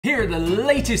Here are the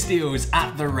latest deals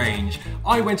at the range.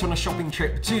 I went on a shopping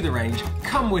trip to the range.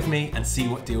 Come with me and see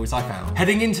what deals I found.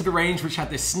 Heading into the range, which had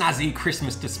this snazzy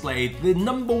Christmas display, the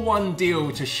number one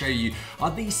deal to show you are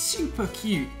these super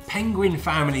cute penguin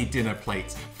family dinner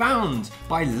plates found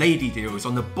by Lady Deals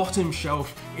on the bottom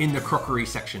shelf in the crockery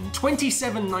section.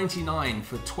 $27.99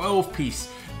 for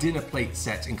 12-piece dinner plate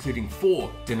set, including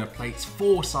 4 dinner plates,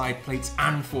 4 side plates,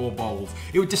 and 4 bowls.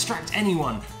 It would distract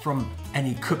anyone from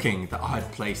any cooking that I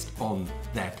had placed on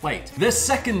their plate. The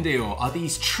second deal are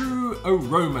these true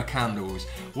Aroma candles,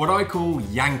 what I call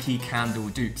Yankee candle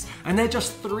dupes, and they're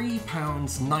just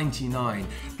 £3.99.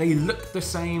 They look the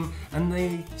same and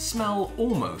they smell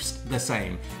almost the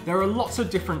same. There are lots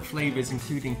of different flavors,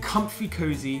 including comfy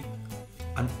cozy,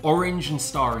 an orange and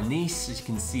star anise, as you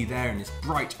can see there in this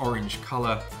bright orange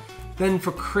color. Then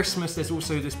for Christmas, there's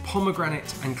also this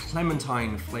pomegranate and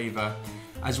clementine flavor,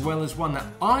 as well as one that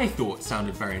I thought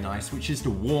sounded very nice, which is the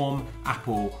warm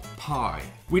apple pie.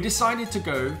 We decided to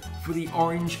go for the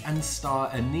orange and star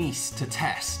anise to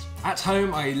test. At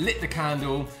home, I lit the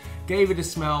candle, gave it a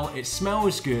smell. It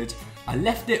smells good. I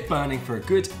left it burning for a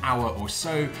good hour or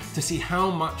so to see how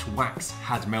much wax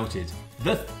had melted.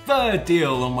 The third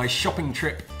deal on my shopping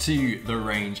trip to the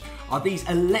range are these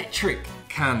electric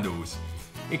candles.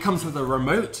 It comes with a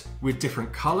remote with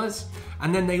different colors,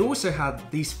 and then they also had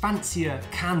these fancier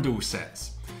candle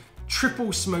sets.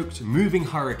 Triple smoked moving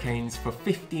hurricanes for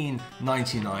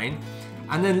 $15.99,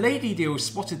 and then Lady Deals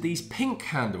spotted these pink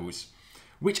candles,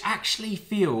 which actually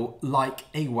feel like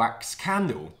a wax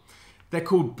candle. They're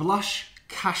called Blush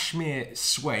Cashmere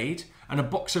Suede, and a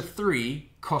box of 3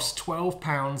 cost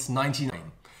 £12.99.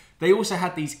 They also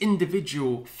had these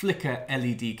individual flicker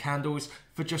LED candles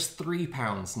for just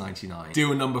 £3.99.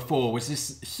 Deal number 4 was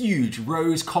this huge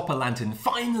rose copper lantern,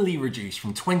 finally reduced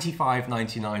from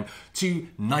 $25.99 to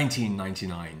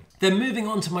 $19.99. Then moving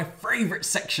on to my favorite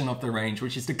section of the range,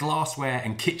 which is the glassware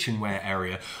and kitchenware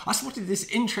area, I spotted this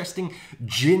interesting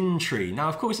gin tree. Now,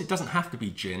 of course, it doesn't have to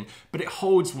be gin, but it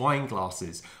holds wine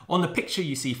glasses. On the picture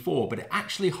you see 4, but it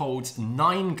actually holds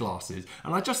 9 glasses.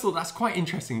 And I just thought that's quite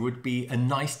interesting, would be a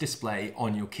nice display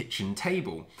on your kitchen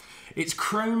table. It's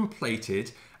chrome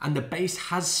plated and the base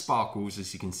has sparkles,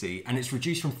 as you can see, and it's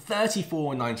reduced from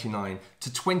 $34.99 to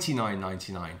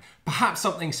 $29.99. Perhaps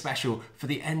something special for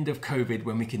the end of COVID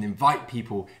when we can invite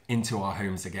people into our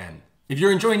homes again. If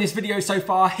you're enjoying this video so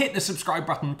far, hit the subscribe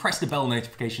button, press the bell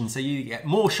notification so you get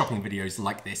more shopping videos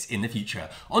like this in the future.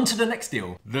 On to the next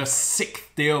deal. The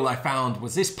 6th deal I found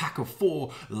was this pack of 4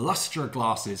 Lustra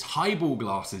glasses, highball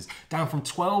glasses, down from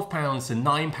 £12 to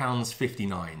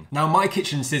 £9.59. Now, my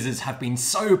kitchen scissors have been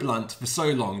so blunt for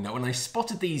so long that when I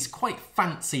spotted these quite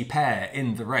fancy pair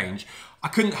in the range, I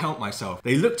couldn't help myself.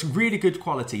 They looked really good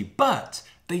quality, but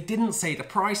they didn't say the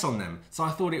price on them, so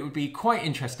I thought it would be quite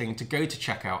interesting to go to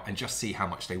checkout and just see how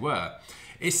much they were.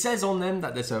 It says on them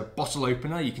that there's a bottle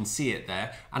opener, you can see it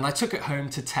there, and I took it home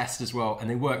to test as well, and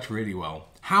they worked really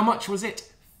well. How much was it?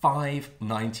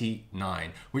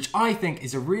 $5.99, which I think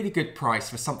is a really good price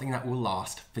for something that will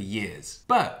last for years.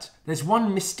 But there's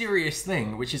one mysterious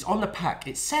thing, which is on the pack.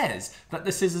 It says that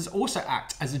the scissors also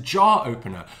act as a jar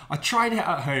opener. I tried it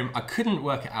at home, I couldn't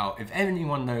work it out. If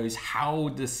anyone knows how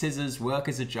the scissors work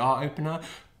as a jar opener,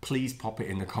 please pop it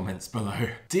in the comments below.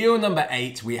 Deal number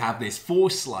 8, we have this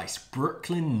 4-slice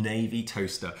Brooklyn Navy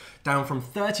toaster, down from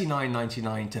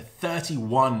 $39.99 to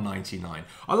 $31.99.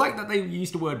 I like that they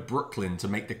used the word Brooklyn to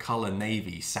make the color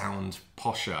navy sound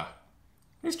posher.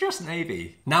 It's just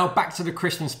navy. Now back to the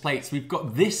Christmas plates. We've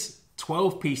got this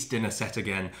 12-piece dinner set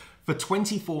again for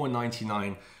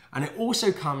 $24.99. And it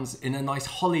also comes in a nice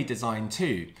holly design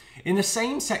too. In the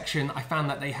same section, I found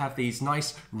that they have these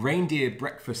nice reindeer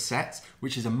breakfast sets,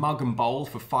 which is a mug and bowl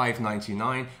for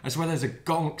 $5.99, as well as a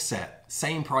gonk set,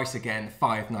 same price again,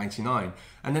 $5.99.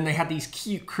 And then they had these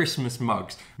cute Christmas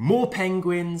mugs, more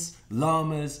penguins,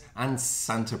 llamas, and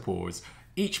Santa paws.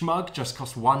 Each mug just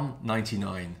cost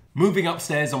 $1.99. Moving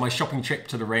upstairs on my shopping trip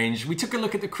to the range, we took a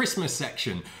look at the Christmas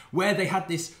section, where they had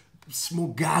this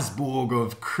smorgasbord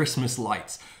of Christmas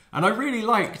lights. And I really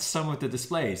liked some of the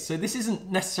displays. So this isn't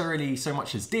necessarily so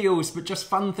much as deals, but just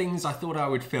fun things I thought I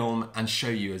would film and show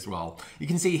you as well. You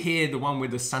can see here the one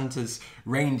with the Santa's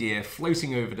reindeer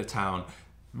floating over the town.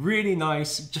 Really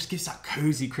nice, just gives that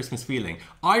cozy Christmas feeling.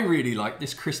 I really like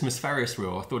this Christmas Ferris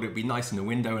wheel. I thought it'd be nice in the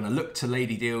window, and I looked to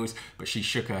Lady Deals, but she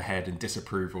shook her head in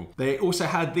disapproval. They also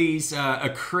had these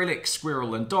acrylic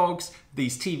squirrel and dogs.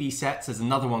 these TV sets. There's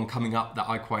another one coming up that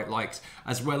I quite liked,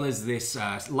 as well as this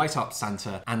light up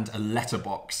Santa and a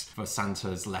letterbox for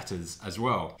Santa's letters as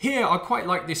well. Here I quite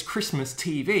like this Christmas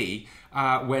TV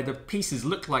where the pieces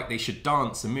look like they should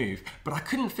dance and move, but I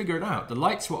couldn't figure it out. The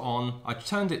lights were on, I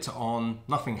turned it to on,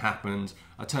 nothing happened.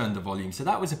 I turned the volume, so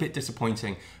that was a bit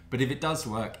disappointing, but if it does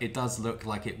work, it does look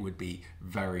like it would be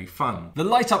very fun. The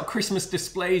light up Christmas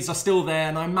displays are still there,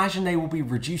 and I imagine they will be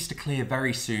reduced to clear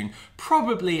very soon,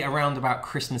 probably around about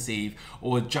Christmas Eve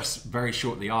or just very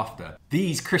shortly after.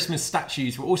 These Christmas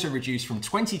statues were also reduced from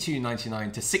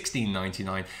 $22.99 to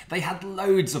 $16.99. They had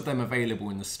loads of them available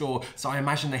in the store, so I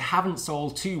imagine they haven't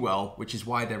sold too well, which is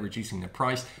why they're reducing the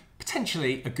price.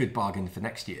 Potentially a good bargain for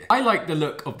next year. I like the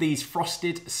look of these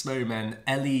frosted snowmen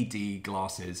LED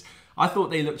glasses. I thought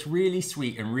they looked really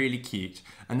sweet and really cute,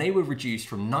 and they were reduced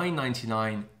from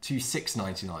 $9.99 to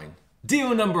 $6.99.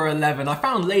 Deal number 11, I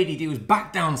found lady deals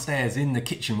back downstairs in the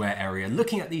kitchenware area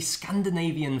looking at the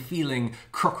Scandinavian feeling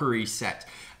crockery set.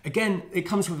 Again, it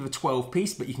comes with a 12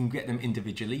 piece, but you can get them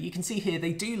individually. You can see here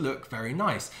they do look very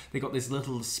nice. They got this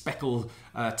little speckle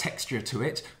texture to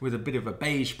it with a bit of a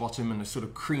beige bottom and a sort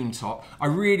of cream top. I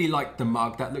really liked the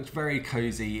mug. That looked very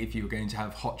cozy if you were going to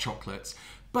have hot chocolates.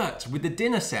 But with the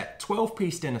dinner set,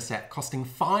 12-piece dinner set costing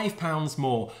 £5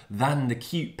 more than the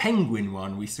cute penguin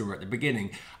one we saw at the beginning,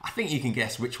 I think you can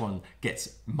guess which one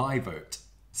gets my vote.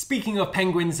 Speaking of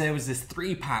penguins, there was this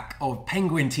 3-pack of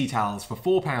penguin tea towels for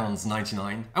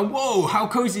 £4.99. And whoa, how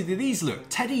cozy do these look?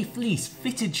 Teddy fleece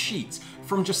fitted sheets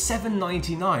from just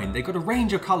 $7.99. They got a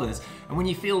range of colours, and when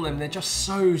you feel them, they're just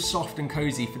so soft and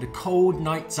cozy for the cold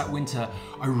nights at winter.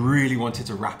 I really wanted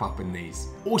to wrap up in these.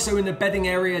 Also in the bedding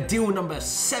area, deal number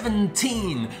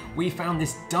 17, we found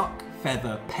this duck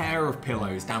feather pair of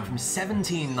pillows down from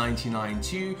 $17.99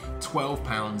 to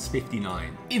 £12.59.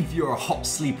 If you're a hot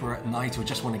sleeper at night or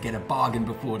just want to get a bargain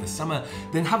before the summer,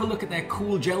 then have a look at their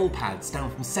cool gel pads down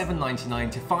from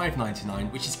 $7.99 to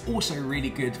 $5.99, which is also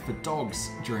really good for dogs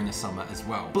during the summer as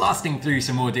well. Blasting through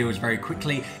some more deals very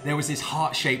quickly, there was this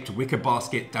heart-shaped wicker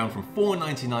basket down from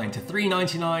 $4.99 to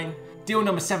 $3.99. Deal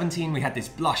number 17, we had this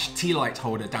blush tea light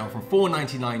holder down from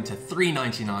 $4.99 to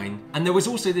 $3.99. And there was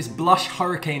also this blush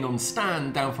hurricane on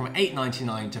stand down from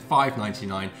 $8.99 to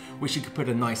 $5.99, which you could put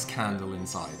a nice candle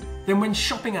inside. Then when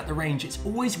shopping at the range, it's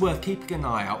always worth keeping an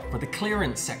eye out for the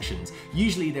clearance sections.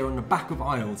 Usually they're on the back of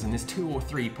aisles and there's 2 or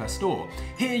 3 per store.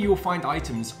 Here you'll find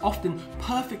items often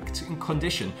perfect in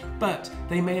condition, but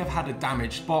they may have had a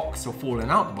damaged box or fallen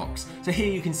out the box. So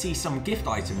here you can see some gift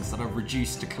items that are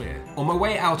reduced to clear. On my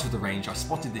way out of the range, I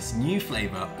spotted this new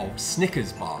flavour of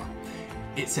Snickers bar.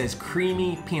 It says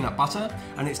creamy peanut butter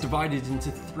and it's divided into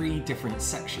 3 different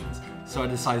sections. So I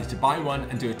decided to buy one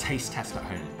and do a taste test at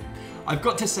home. I've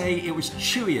got to say it was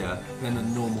chewier than a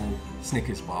normal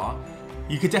Snickers bar.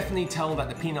 You could definitely tell that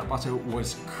the peanut butter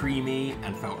was creamy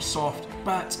and felt soft,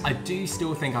 but I do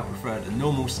still think I preferred a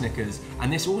normal Snickers,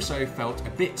 and this also felt a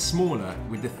bit smaller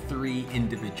with the 3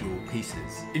 individual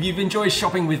pieces. If you've enjoyed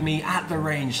shopping with me at the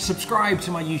range, subscribe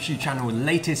to my YouTube channel,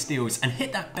 latest deals, and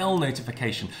hit that bell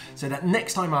notification so that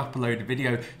next time I upload a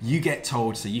video, you get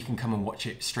told so you can come and watch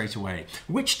it straight away.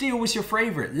 Which deal was your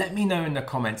favorite? Let me know in the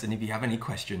comments, and if you have any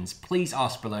questions, please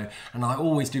ask below, and I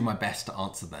always do my best to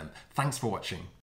answer them. Thanks for watching.